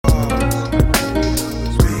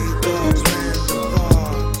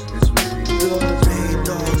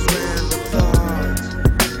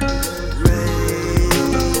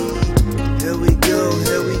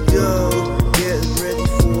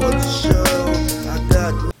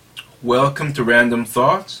Welcome to Random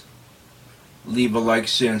Thoughts. Leave a like,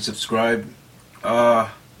 share, and subscribe.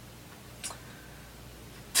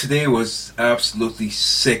 Today was absolutely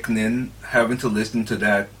sickening having to listen to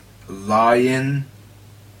that lying,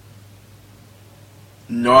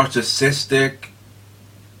 narcissistic,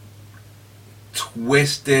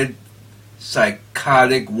 twisted,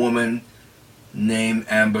 psychotic woman named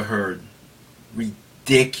Amber Heard.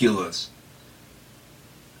 Ridiculous.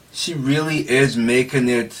 She really is making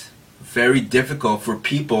it very difficult for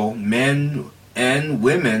people, men and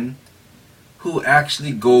women, who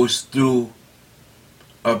actually goes through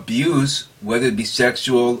abuse, whether it be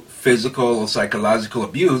sexual, physical, or psychological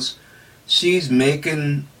abuse. She's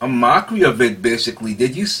making a mockery of it, basically.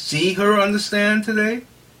 Did you see her on the stand today?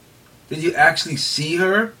 Did you actually see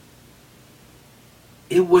her?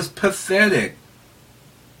 It was pathetic.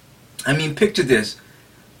 I mean, picture this.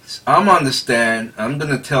 I'm on the stand. I'm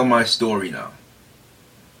going to tell my story now.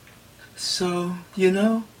 So,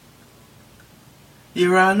 Your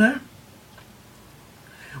Honor,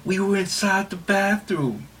 we were inside the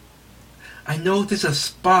bathroom. I noticed a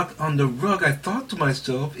spot on the rug. I thought to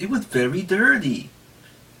myself, it was very dirty.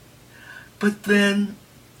 But then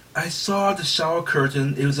I saw the shower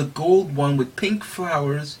curtain. It was a gold one with pink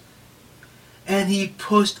flowers. And he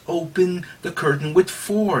pushed open the curtain with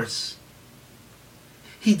force.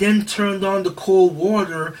 He then turned on the cold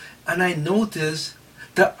water, and I noticed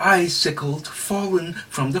the icicles falling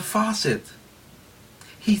from the faucet.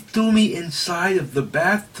 He threw me inside of the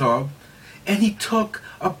bathtub, and he took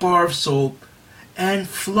a bar of soap and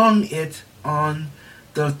flung it on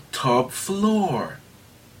the tub floor.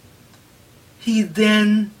 He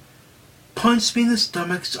then punched me in the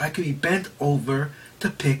stomach so I could be bent over to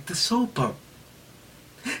pick the soap up.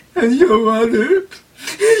 And Your Honor,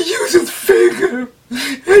 he used his finger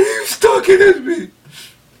and he was talking at me.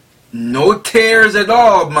 No tears at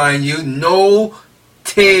all, mind you. No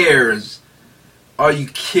tears. Are you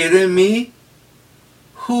kidding me?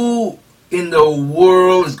 Who in the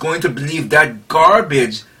world is going to believe that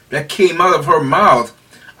garbage that came out of her mouth?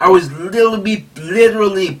 I was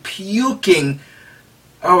literally puking.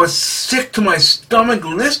 I was sick to my stomach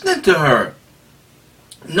listening to her.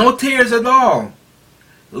 No tears at all.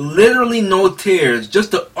 Literally no tears.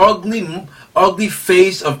 Just the ugly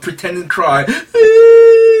face of pretending to cry.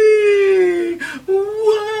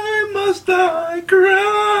 Why must I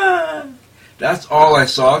cry? That's all I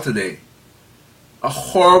saw today. A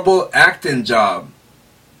horrible acting job.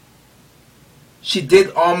 She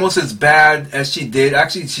did almost as bad as she did.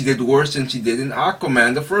 Actually, she did worse than she did in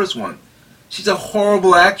Aquaman, the first one. She's a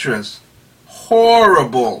horrible actress.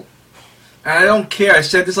 Horrible. And I don't care. I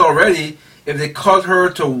said this already. If they cut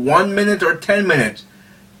her to 1 minute or 10 minutes,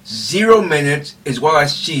 0 minutes is what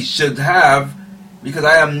she should have, because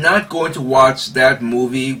I am not going to watch that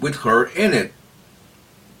movie with her in it.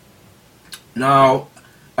 Now,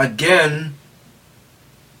 again,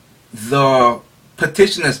 the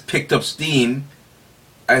petition has picked up steam.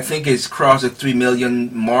 I think it's crossed the 3 million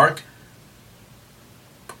mark.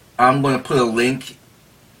 I'm going to put a link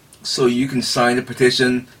so you can sign the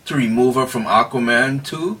petition to remove her from Aquaman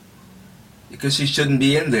 2, because she shouldn't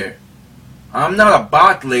be in there. I'm not a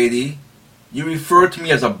bot, lady. You refer to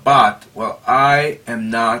me as a bot. Well, I am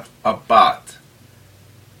not a bot.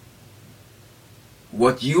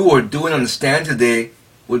 What you are doing on the stand today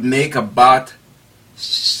would make a bot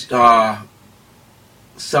sound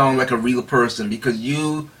like a real person, because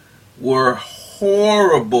you were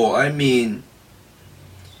horrible. I mean,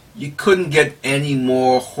 you couldn't get any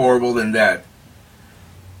more horrible than that.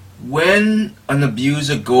 When an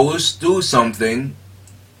abuser goes through something,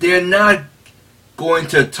 they're not going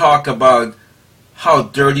to talk about how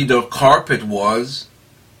dirty the carpet was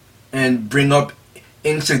and bring up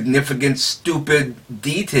insignificant, stupid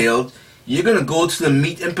details. You're going to go to the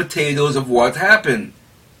meat and potatoes of what happened.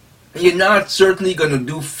 And you're not certainly going to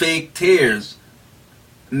do fake tears,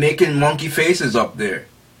 making monkey faces up there.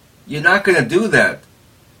 You're not going to do that.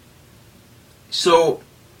 So,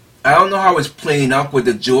 I don't know how it's playing up with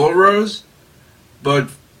the jurors,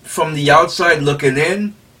 but from the outside looking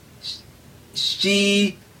in,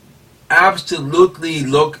 she absolutely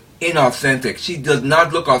looked inauthentic. She does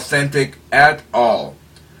not look authentic at all.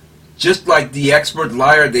 Just like the expert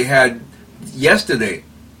liar they had yesterday.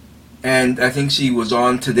 And I think she was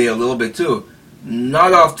on today a little bit too.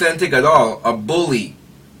 Not authentic at all. A bully.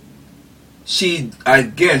 She's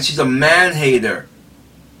a man-hater.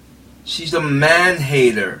 She's a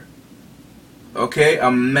man-hater. Okay?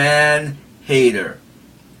 A man-hater.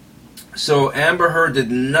 So Amber Heard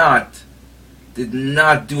did not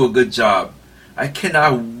do a good job. I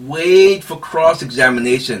cannot wait for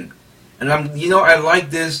cross-examination. And I like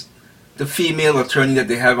this the female attorney that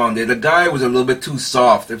they have on there. The guy was a little bit too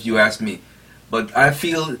soft, if you ask me. But I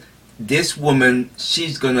feel this woman,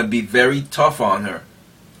 she's gonna be very tough on her.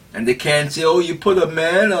 And they can't say, oh, you put a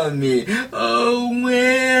man on me. Oh,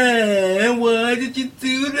 man, why did you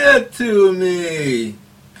do that to me?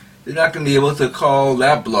 They're not gonna be able to call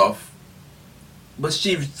that bluff. But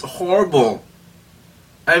she's horrible.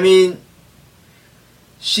 I mean,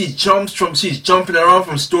 she's jumping around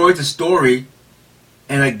from story to story.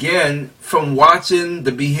 And again, from watching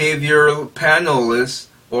the behavioral panelists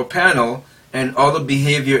or panel and other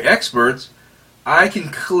behavior experts, I can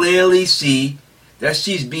clearly see that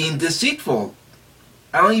she's being deceitful.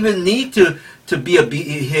 I don't even need to be a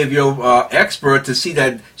behavioral expert to see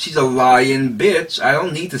that she's a lying bitch. I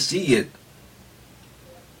don't need to see it.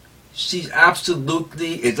 She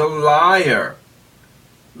absolutely is a liar.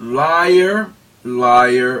 Liar,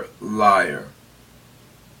 liar, liar.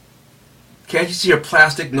 Can't you see her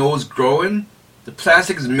plastic nose growing? The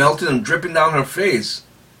plastic is melting and dripping down her face.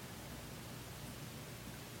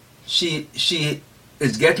 She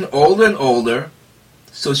is getting older and older,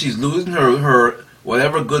 so she's losing her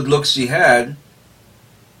whatever good looks she had.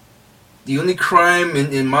 The only crime,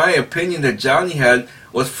 in my opinion, that Johnny had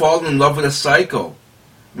was falling in love with a psycho.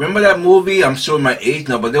 Remember that movie? I'm showing my age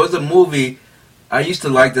now, but there was a movie. I used to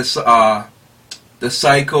like the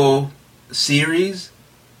Psycho series,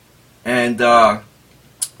 and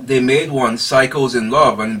they made one, Psychos in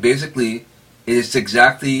Love, and basically it's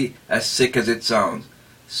exactly as sick as it sounds.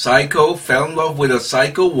 Psycho fell in love with a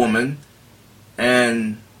psycho woman,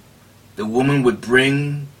 and the woman would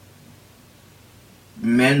bring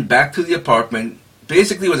men back to the apartment.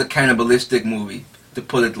 Basically, it was a cannibalistic movie, to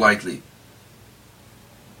put it lightly.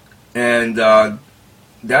 And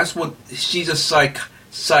that's what she's a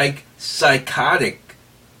psychotic,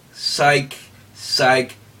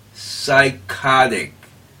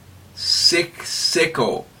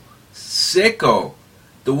 sicko.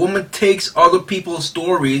 The woman takes other people's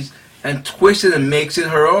stories and twists it and makes it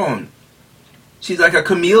her own. She's like a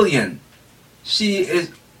chameleon. She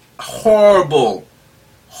is horrible,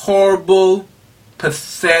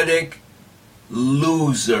 pathetic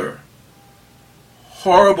loser.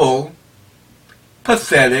 Horrible,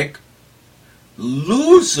 pathetic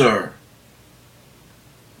loser.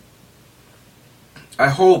 I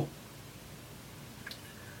hope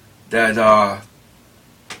that I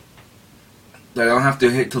don't have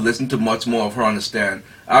to listen to much more of her on the stand.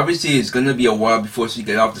 Obviously, it's going to be a while before she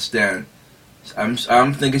gets off the stand.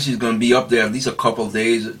 I'm thinking she's going to be up there at least a couple of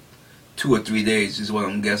days, 2 or 3 days is what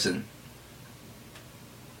I'm guessing.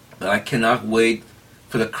 But I cannot wait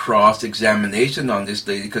for the cross-examination on this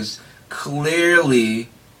lady, because clearly,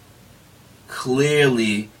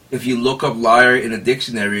 if you look up liar in a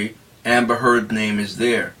dictionary, Amber Heard's name is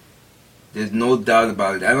there. There's no doubt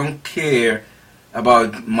about it. I don't care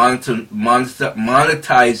about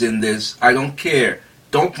monetizing this. I don't care.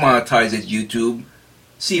 Don't monetize it, YouTube.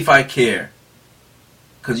 See if I care.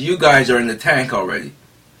 Because you guys are in the tank already.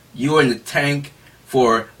 You are in the tank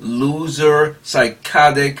for loser,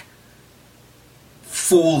 psychotic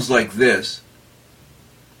fools like this.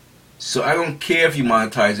 So I don't care if you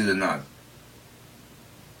monetize it or not.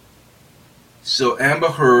 So Amber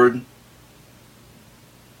Heard,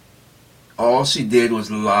 all she did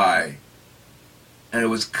was lie. And it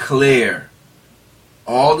was clear.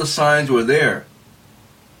 All the signs were there.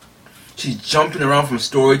 She's jumping around from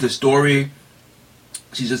story to story.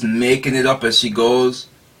 She's just making it up as she goes.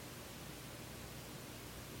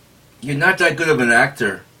 You're not that good of an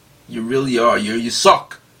actor. You really are. You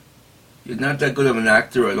suck. You're not that good of an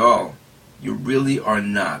actor at all. You really are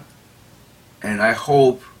not. And I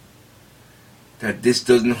hope that this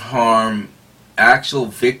doesn't harm actual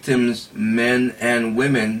victims, men and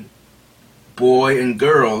women, boy and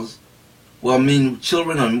girls. Well, I mean,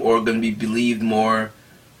 children are going to be believed more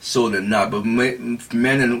so than not, but men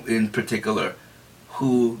in particular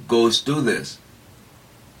who goes through this,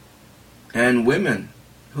 and women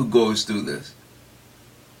who goes through this.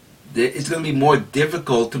 It's going to be more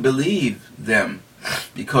difficult to believe them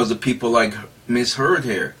because of people like Miss Heard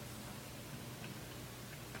here.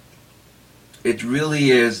 It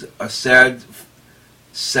really is a sad thing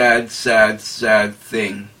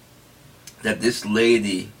that this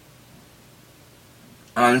lady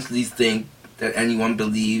honestly think that anyone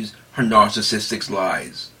believes her narcissistic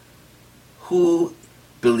lies. Who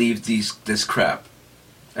believes this crap?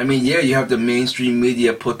 I mean, yeah, you have the mainstream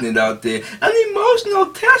media putting it out there. An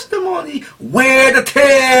emotional testimony. Where the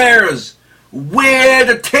tears? Where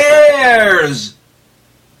the tears?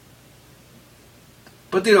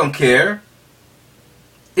 But they don't care.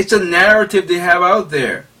 It's a narrative they have out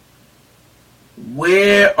there.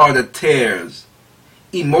 Where are the tears?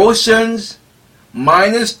 Emotions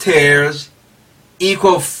minus tears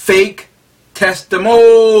equal fake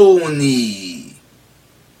testimony.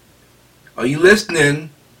 Are you listening?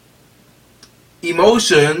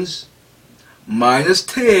 Emotions minus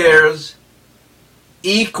tears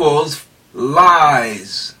equals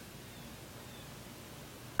lies.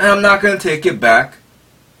 And I'm not going to take it back.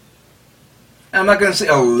 I'm not going to say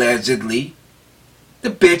allegedly. The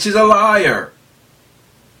bitch is a liar.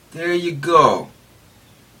 There you go.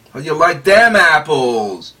 How do you like them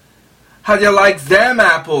apples? How do you like them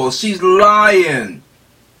apples? She's lying.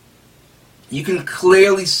 You can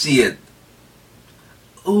clearly see it.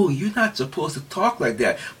 Oh, you're not supposed to talk like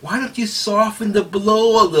that. Why don't you soften the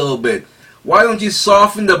blow a little bit? Why don't you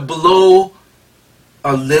soften the blow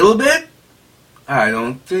a little bit? I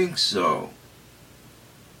don't think so.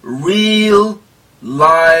 Real,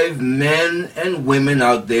 live men and women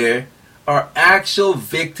out there are actual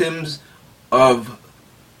victims of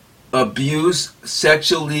abuse,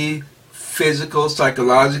 sexually, physical,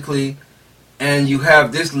 psychologically, and you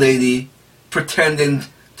have this lady pretending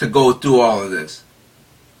to go through all of this.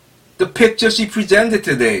 The picture she presented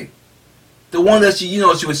today, the one that she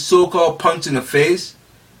was so-called punched in the face,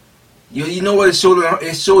 you know what it showed her?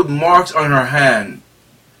 It showed marks on her hand.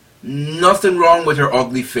 Nothing wrong with her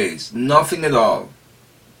ugly face. Nothing at all.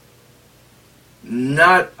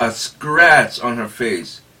 Not a scratch on her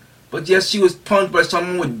face. But yes, she was punched by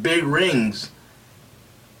someone with big rings.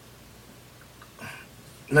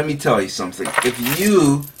 Let me tell you something. If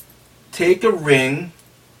you take a ring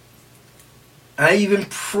and even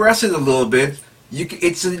press it a little bit,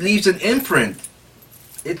 it leaves an imprint.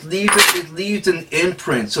 It leaves an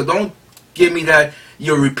imprint. So don't give me that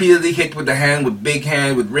you're repeatedly hit with the hand, with big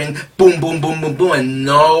hand, with ring, boom, boom, boom, boom, boom, and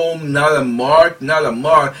no, not a mark, not a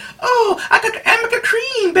mark. Oh, I got the Amica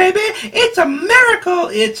cream, baby. It's a miracle.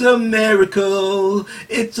 It's a miracle.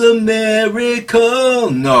 It's a miracle.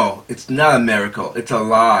 No, it's not a miracle. It's a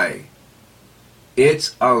lie.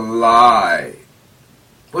 It's a lie.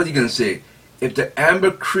 What are you going to say? If the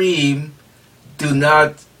amber cream do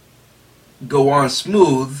not go on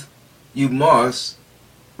smooth, you must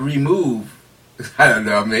remove. I don't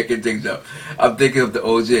know, I'm making things up. I'm thinking of the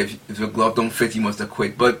OJ, if your glove don't fit, you must have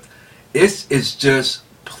quit. But this is just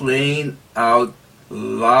plain out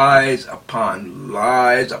lies upon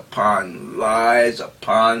lies upon lies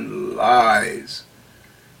upon lies.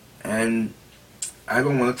 And I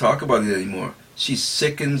don't want to talk about it anymore. She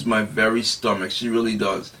sickens my very stomach. She really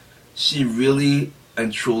does. She really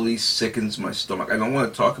and truly sickens my stomach. I don't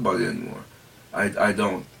want to talk about it anymore. I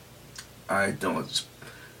don't.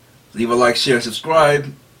 Leave a like, share,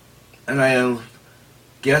 subscribe, and I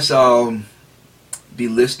guess I'll be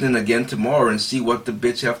listening again tomorrow and see what the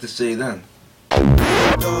bitch have to say then.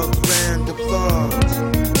 Dogs ran the floors.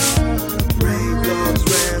 Rain dogs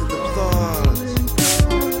ran the floors.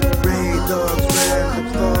 Rain dogs